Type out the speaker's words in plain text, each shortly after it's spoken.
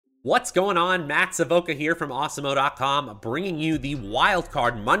What's going on? Matt Savoca here from Awesemo.com, bringing you the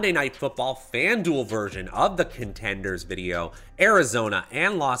wildcard Monday Night Football FanDuel version of the Contenders video. Arizona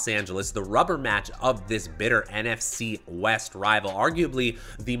and Los Angeles, the rubber match of this bitter NFC West rival, arguably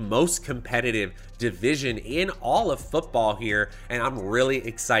the most competitive division in all of football here, and I'm really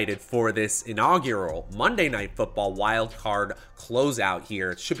excited for this inaugural Monday Night Football wildcard closeout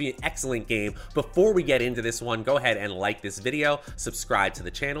here. It should be an excellent game. Before we get into this one, go ahead and like this video, subscribe to the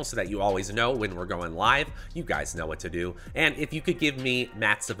channel so that you always know when we're going live. You guys know what to do. And if you could give me,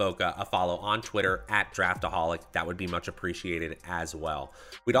 Matt Savoca, a follow on Twitter at Draftaholic, that would be much appreciated as well.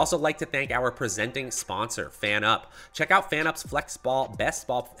 We'd also like to thank our presenting sponsor, FanUp. Check out FanUp's Flex Ball Best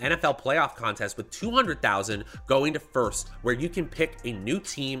Ball NFL Playoff Contest with $200,000 going to first, where you can pick a new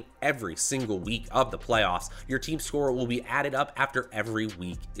team every single week of the playoffs. Your team score will be added up after every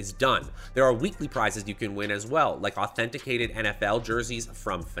week is done. There are weekly prizes you can win as well, like authenticated NFL jerseys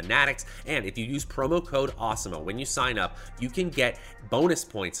from Fanatics, and if you use promo code AWESEMO when you sign up, you can get bonus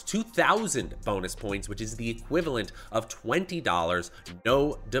points, 2,000 bonus points, which is the equivalent of $20,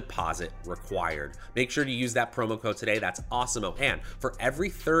 no deposit required. Make sure to use that promo code today. That's AWESEMO. And for every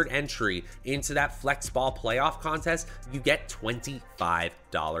third entry into that Flex Ball playoff contest, you get $25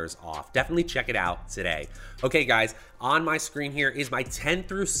 off. Definitely check it out today. Okay, guys, on my screen here is my 10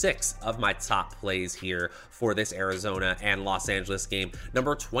 through 6 of my top plays here for this Arizona and Los Angeles game.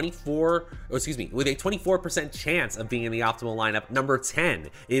 Number 24, with a 24% chance of being in the optimal lineup, number 10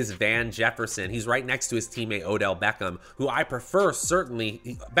 is Van Jefferson. He's right next to his teammate Odell Beckham, who I prefer.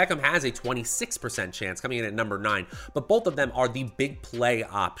 Certainly, Beckham has a 26% chance coming in at number 9, but both of them are the big play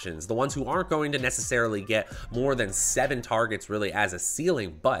options, the ones who aren't going to necessarily get more than 7 targets really as a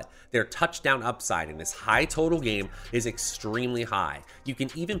ceiling, but their touchdown upside in this high total game is extremely high. You can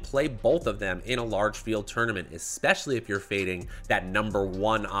even play both of them in a large field tournament, especially if you're fading that number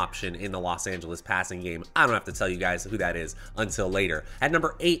 1 option in the Los Angeles passing game. I don't have to tell you guys who that is until later. At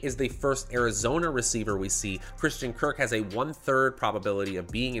number 8 is the first Arizona receiver we see. Christian Kirk has a 1/3 probability of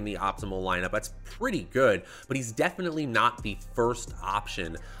being in the optimal lineup. That's pretty good, but he's definitely not the first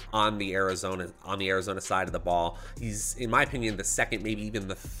option on the Arizona side of the ball. He's, in my opinion, the second, maybe even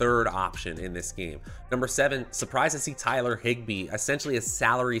the third option in this game. Number 7, surprised to see Tyler Higbee, essentially a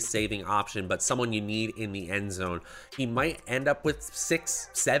salary saving option, but someone you need in the end zone. He might end up with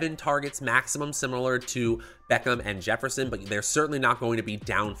 6-7 targets maximum, similar to Beckham and Jefferson, but they're certainly not going to be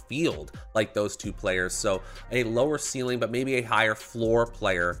downfield like those two players. So a lower ceiling, but maybe a higher floor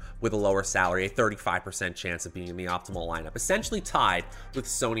player with a lower salary, a 35% chance of being in the optimal lineup. Essentially tied with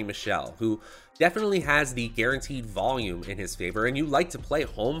Sony Michel, who definitely has the guaranteed volume in his favor, and you like to play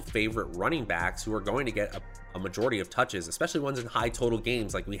home favorite running backs who are going to get a majority of touches, especially ones in high total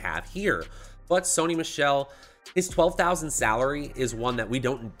games like we have here. But Sony Michel, his $12,000 salary is one that we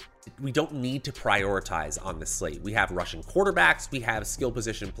don't need to prioritize on this slate. We have rushing quarterbacks, we have skill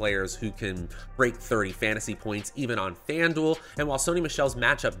position players who can break 30 fantasy points even on FanDuel. And while Sony Michel's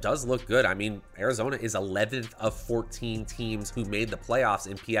matchup does look good, I mean, Arizona is 11th of 14 teams who made the playoffs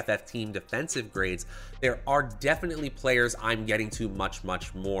in PFF team defensive grades. There are definitely players I'm getting to much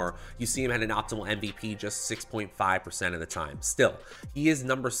more. You see him at an optimal MVP just 6.5% of the time. Still, he is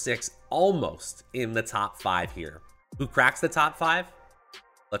number 6, almost in the top 5 here. Who cracks the top 5?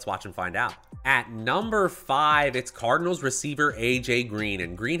 Let's watch and find out. At number 5, it's Cardinals receiver AJ Green,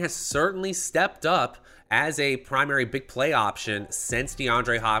 and Green has certainly stepped up as a primary big play option since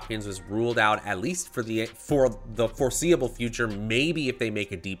DeAndre Hopkins was ruled out, at least for the foreseeable future. Maybe if they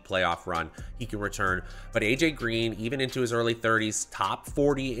make a deep playoff run, he can return. But AJ Green, even into his early 30s, top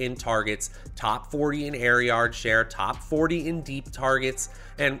 40 in targets, top 40 in air yard share, top 40 in deep targets,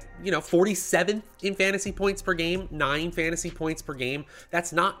 and 47th in fantasy points per game, 9 fantasy points per game.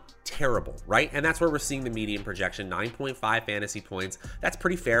 That's not terrible, right? And that's where we're seeing the median projection, 9.5 fantasy points. That's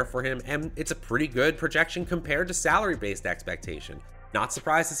pretty fair for him, and it's a pretty good projection compared to salary-based expectation. Not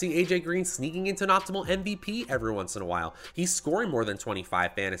surprised to see AJ Green sneaking into an optimal MVP every once in a while. He's scoring more than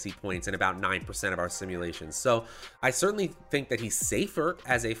 25 fantasy points in about 9% of our simulations. So I certainly think that he's safer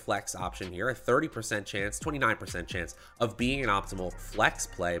as a flex option here, a 30% chance, 29% chance of being an optimal flex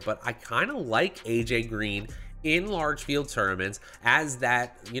play. But I kind of like AJ Green in large field tournaments as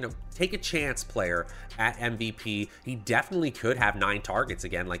that, take a chance player at MVP. He definitely could have 9 targets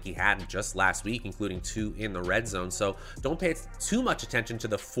again like he had just last week, including 2 in the red zone. So don't pay too much attention to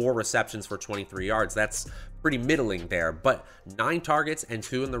the 4 receptions for 23 yards. That's pretty middling there, but 9 targets and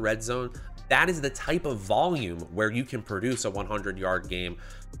 2 in the red zone, that is the type of volume where you can produce a 100-yard game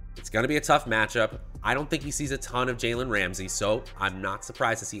It's going to be a tough matchup. I don't think he sees a ton of Jalen Ramsey, so I'm not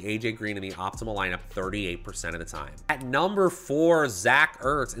surprised to see AJ Green in the optimal lineup 38% of the time. At number 4, Zach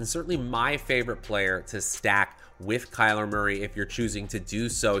Ertz, and certainly my favorite player to stack with Kyler Murray if you're choosing to do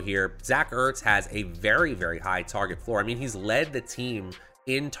so here. Zach Ertz has a very, very high target floor. I mean, he's led the team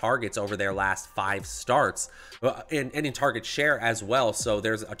in targets over their last 5 starts, and in target share as well. So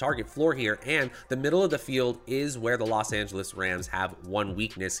there's a target floor here, and the middle of the field is where the Los Angeles Rams have one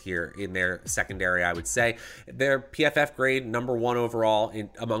weakness here in their secondary, I would say. Their PFF grade, number 1 overall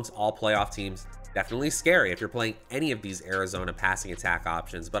amongst all playoff teams. Definitely scary if you're playing any of these Arizona passing attack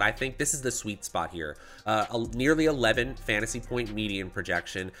options, but I think this is the sweet spot here. A nearly 11 fantasy point median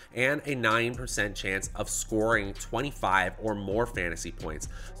projection and a 9% chance of scoring 25 or more fantasy points.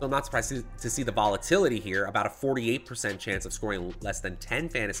 So I'm not surprised to see the volatility here, about a 48% chance of scoring less than 10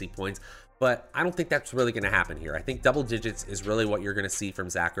 fantasy points. But I don't think that's really going to happen here. I think double digits is really what you're going to see from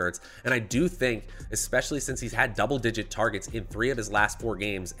Zach Ertz. And I do think, especially since he's had double-digit targets in 3 of his last 4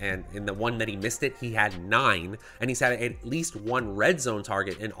 games, and in the one that he missed it, he had 9, and he's had at least 1 red zone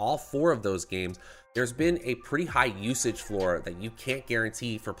target in all 4 of those games. There's been a pretty high usage floor that you can't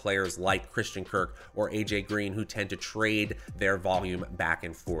guarantee for players like Christian Kirk or AJ Green, who tend to trade their volume back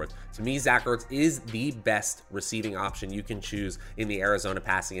and forth. To me, Zach Ertz is the best receiving option you can choose in the Arizona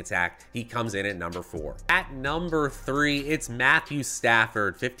passing attack. He comes in at number 4. At number 3, it's Matthew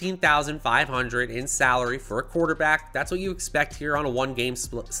Stafford, $15,500 in salary for a quarterback. That's what you expect here on a 1-game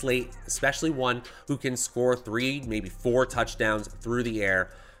slate, especially one who can score 3, maybe 4 touchdowns through the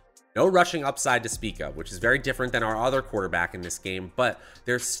air. No rushing upside to speak of, which is very different than our other quarterback in this game, but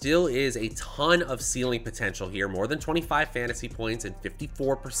there still is a ton of ceiling potential here. More than 25 fantasy points in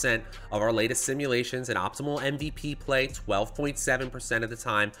 54% of our latest simulations, an optimal MVP play 12.7% of the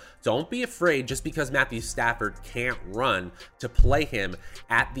time. Don't be afraid just because Matthew Stafford can't run to play him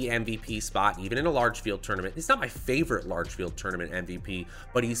at the MVP spot, even in a large field tournament. He's not my favorite large field tournament MVP,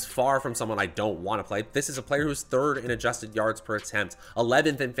 but he's far from someone I don't want to play. This is a player who's 3rd in adjusted yards per attempt,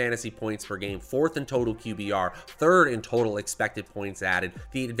 11th in fantasy points per game, 4th in total QBR, 3rd in total expected points added.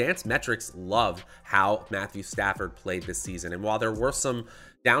 The advanced metrics love how Matthew Stafford played this season. And while there were some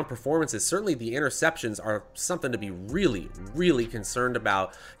down performances, certainly the interceptions are something to be really, really concerned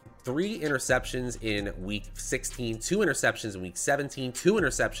about. 3 interceptions in week 16, 2 interceptions in week 17, 2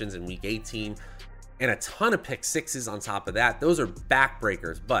 interceptions in week 18, and a ton of pick sixes on top of that. Those are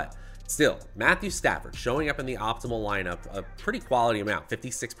backbreakers, but still, Matthew Stafford showing up in the optimal lineup a pretty quality amount,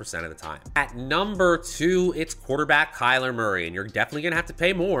 56% of the time. At number 2, it's quarterback Kyler Murray, and you're definitely going to have to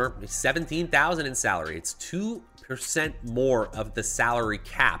pay more. $17,000 in salary. It's 2% more of the salary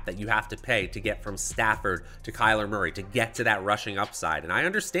cap that you have to pay to get from Stafford to Kyler Murray to get to that rushing upside. And I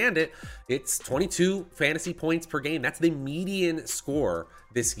understand it. It's 22 fantasy points per game. That's the median score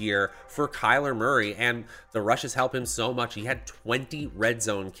this year for Kyler Murray, and the rushes help him so much. He had 20 red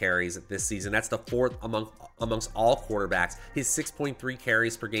zone carries this season. That's the 4th amongst all quarterbacks. His 6.3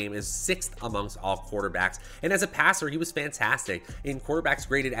 carries per game is 6th amongst all quarterbacks. And as a passer, he was fantastic. In quarterbacks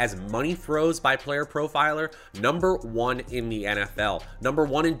graded as money throws by Player Profiler, number 1 in the NFL, number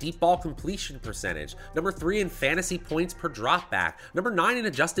 1 in deep ball completion percentage, number 3 in fantasy points per dropback, number 9 in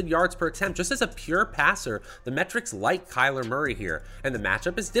adjusted yards per attempt. Just as a pure passer, the metrics like Kyler Murray here, and the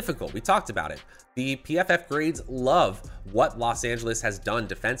matchup is difficult. We talked about it. The PFF grades love what Los Angeles has done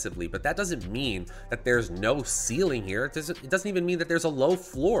defensively, but that doesn't mean that there's no ceiling here. It doesn't even mean that there's a low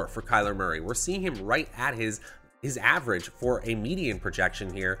floor for Kyler Murray. We're seeing him right at his average for a median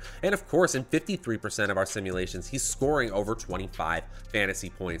projection here. And of course, in 53% of our simulations, he's scoring over 25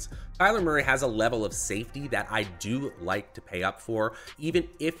 fantasy points. Kyler Murray has a level of safety that I do like to pay up for. Even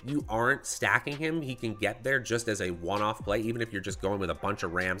if you aren't stacking him, he can get there just as a one-off play, even if you're just going with a bunch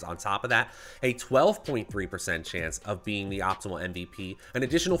of Rams on top of that. A 12.3% chance of being the optimal MVP, an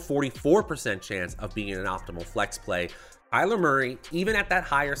additional 44% chance of being an optimal flex play. Kyler Murray, even at that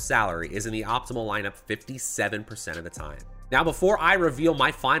higher salary, is in the optimal lineup 57% of the time. Now, before I reveal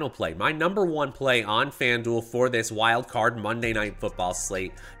my final play, my number 1 play on FanDuel for this wild card Monday Night Football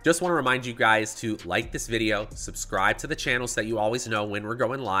slate, just want to remind you guys to like this video, subscribe to the channel so that you always know when we're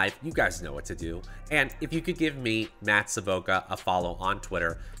going live. You guys know what to do. And if you could give me, Matt Savoca, a follow on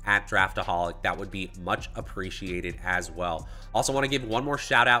Twitter at Draftaholic, that would be much appreciated as well. Also want to give one more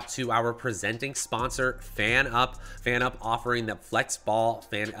shout out to our presenting sponsor, FanUp. FanUp offering the Flex Ball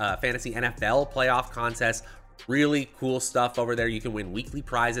Fantasy NFL playoff contest. Really cool stuff over there. You can win weekly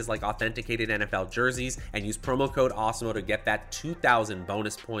prizes like authenticated NFL jerseys and use promo code AWESEMO to get that 2,000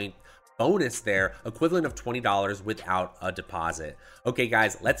 bonus point bonus there, equivalent of $20 without a deposit. Okay,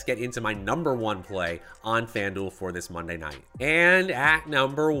 guys, let's get into my number one play on FanDuel for this Monday night. And at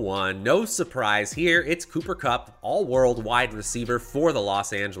number one, no surprise here, it's Cooper Kupp, all-world wide receiver for the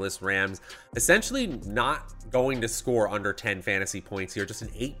Los Angeles Rams. Essentially not going to score under 10 fantasy points here, just an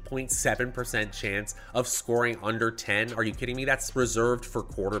 8.7% chance of scoring under 10. Are you kidding me? That's reserved for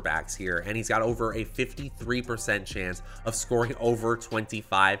quarterbacks here. And he's got over a 53% chance of scoring over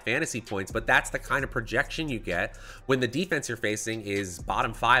 25 fantasy points. But that's the kind of projection you get when the defense you're facing is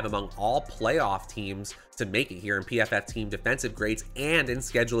bottom 5 among all playoff teams to make it here in PFF team defensive grades and in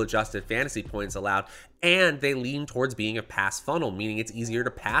schedule adjusted fantasy points allowed. And they lean towards being a pass funnel, meaning it's easier to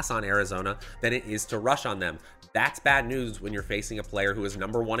pass on Arizona than it is to rush on them. That's bad news when you're facing a player who is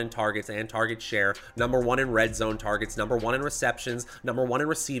number 1 in targets and target share, number 1 in red zone targets, number 1 in receptions, number 1 in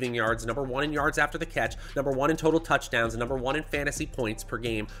receiving yards, number 1 in yards after the catch, number 1 in total touchdowns, and number 1 in fantasy points per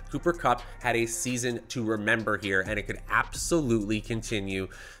game. Cooper Kupp had a season to remember here, and it could absolutely continue.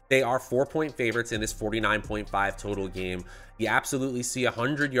 They are 4-point favorites in this 49.5 total game. You absolutely see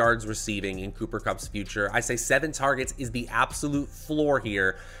 100 yards receiving in Cooper Kupp's future. I say 7 targets is the absolute floor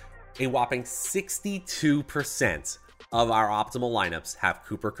here. A whopping 62% of our optimal lineups have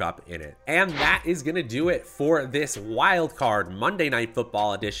Cooper Kupp in it. And that is going to do it for this wild card Monday Night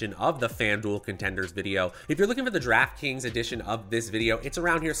Football edition of the FanDuel Contenders video. If you're looking for the DraftKings edition of this video, it's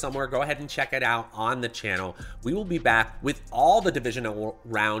around here somewhere. Go ahead and check it out on the channel. We will be back with all the divisional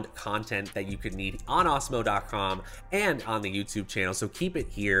round content that you could need on Awesemo.com and on the YouTube channel. So keep it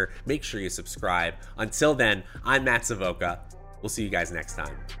here. Make sure you subscribe. Until then, I'm Matt Savoca. We'll see you guys next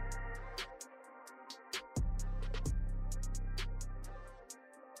time.